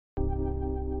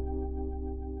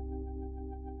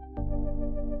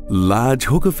Large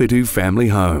Hokowhitu family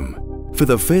home. For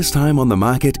the first time on the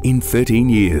market in 13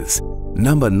 years,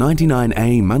 number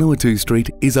 99A Manawatu Street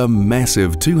is a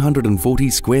massive 240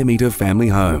 square metre family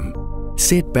home,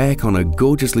 set back on a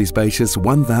gorgeously spacious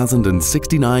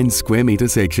 1,069 square metre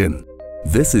section.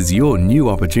 This is your new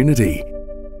opportunity.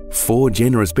 4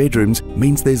 generous bedrooms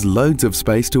means there's loads of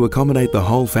space to accommodate the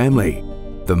whole family.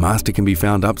 The master can be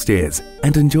found upstairs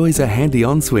and enjoys a handy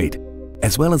ensuite,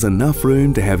 as well as enough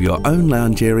room to have your own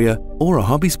lounge area or a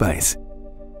hobby space.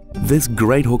 This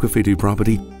great Hokowhitu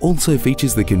property also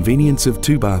features the convenience of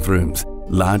 2 bathrooms,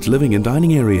 large living and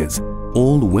dining areas,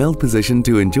 all well positioned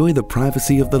to enjoy the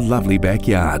privacy of the lovely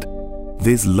backyard.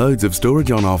 There's loads of storage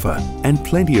on offer and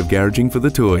plenty of garaging for the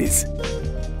toys.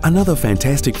 Another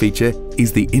fantastic feature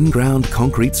is the in-ground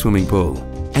concrete swimming pool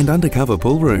and undercover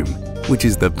pool room, which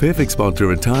is the perfect spot to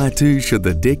retire to should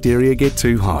the decked area get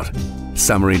too hot.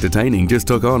 Summer entertaining just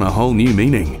took on a whole new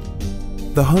meaning.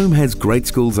 The home has great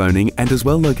school zoning and is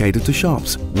well located to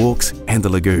shops, walks and the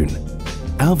lagoon.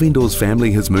 Our vendor's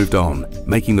family has moved on,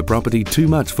 making the property too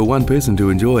much for one person to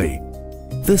enjoy.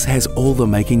 This has all the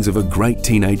makings of a great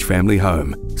teenage family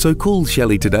home, so call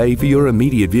Shelley today for your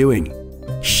immediate viewing.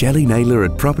 Shelley Naylor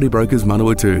at Property Brokers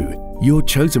Manawatu, your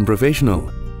chosen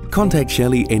professional. Contact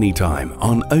Shelley anytime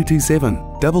on 027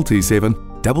 227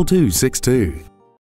 2262.